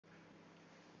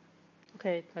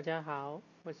OK， 大家好，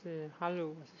我是哈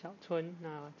鲁，我是小春。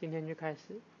那现在就开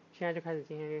始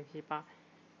今天练习吧。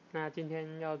那今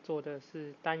天要做的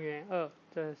是单元2，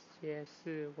这些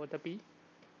是我的笔。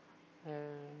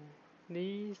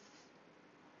These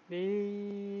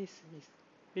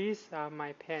are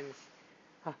my pens。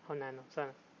好难哦，算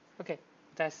了。OK， 我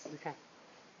再试试看。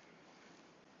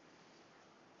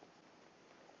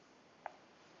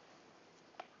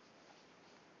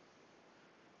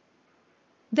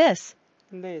This,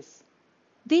 these,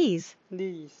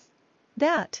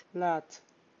 that,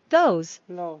 those,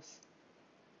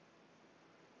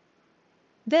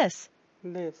 this,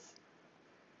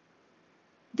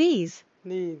 these,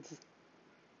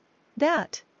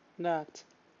 that,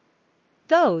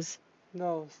 those,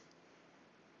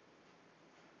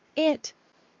 it,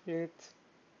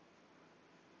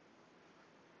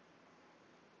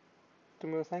 怎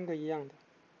么有3个一样的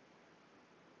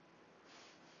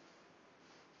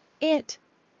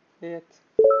it,？It,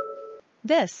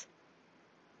 this,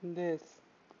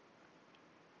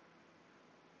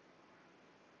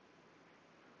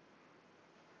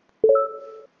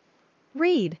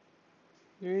 read,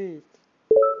 these,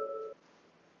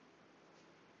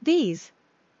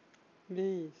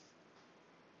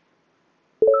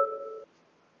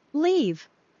 leave,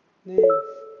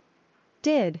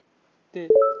 did,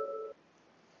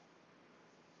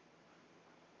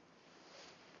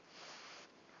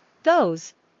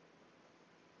 those,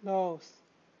 those,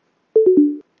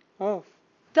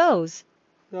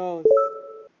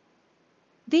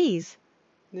 these,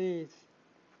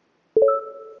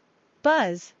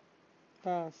 buzz,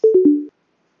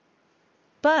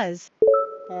 bus,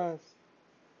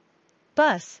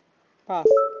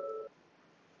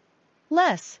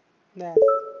 less,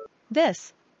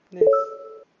 this,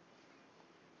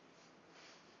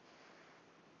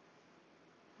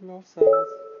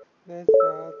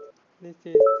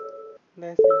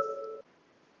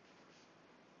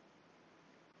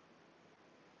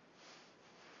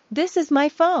 this is my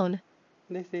phone,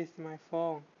 This is my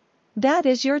phone. that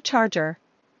is your charger,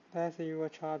 That's your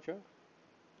charger.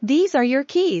 these are your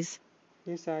keys,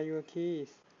 These are your keys.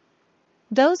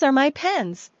 those are my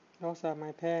pens, Those are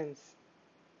my pens.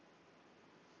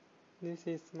 This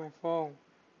is my phone.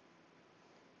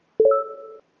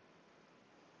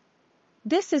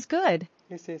 this is good,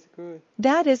 This is good.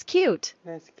 that is cute,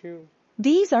 That's cute.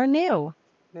 these are new,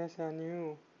 Those are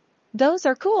new. those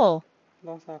are cool,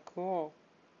 Those are cool.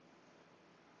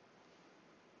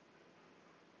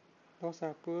 Those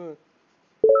are good.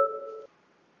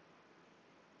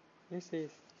 This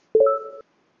is.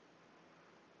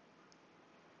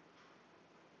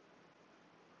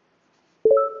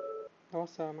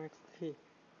 Those are my keys.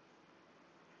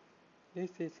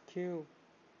 This is cute.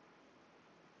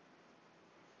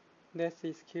 This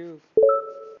is cute.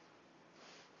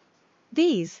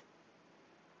 these,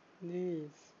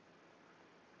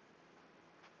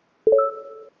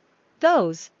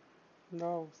 those,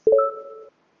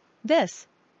 this,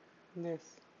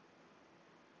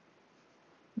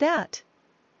 that,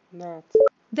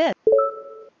 this.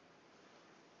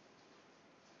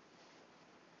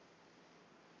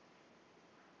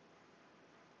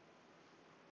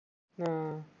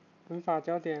 那文法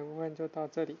焦点部分就到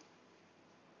这里。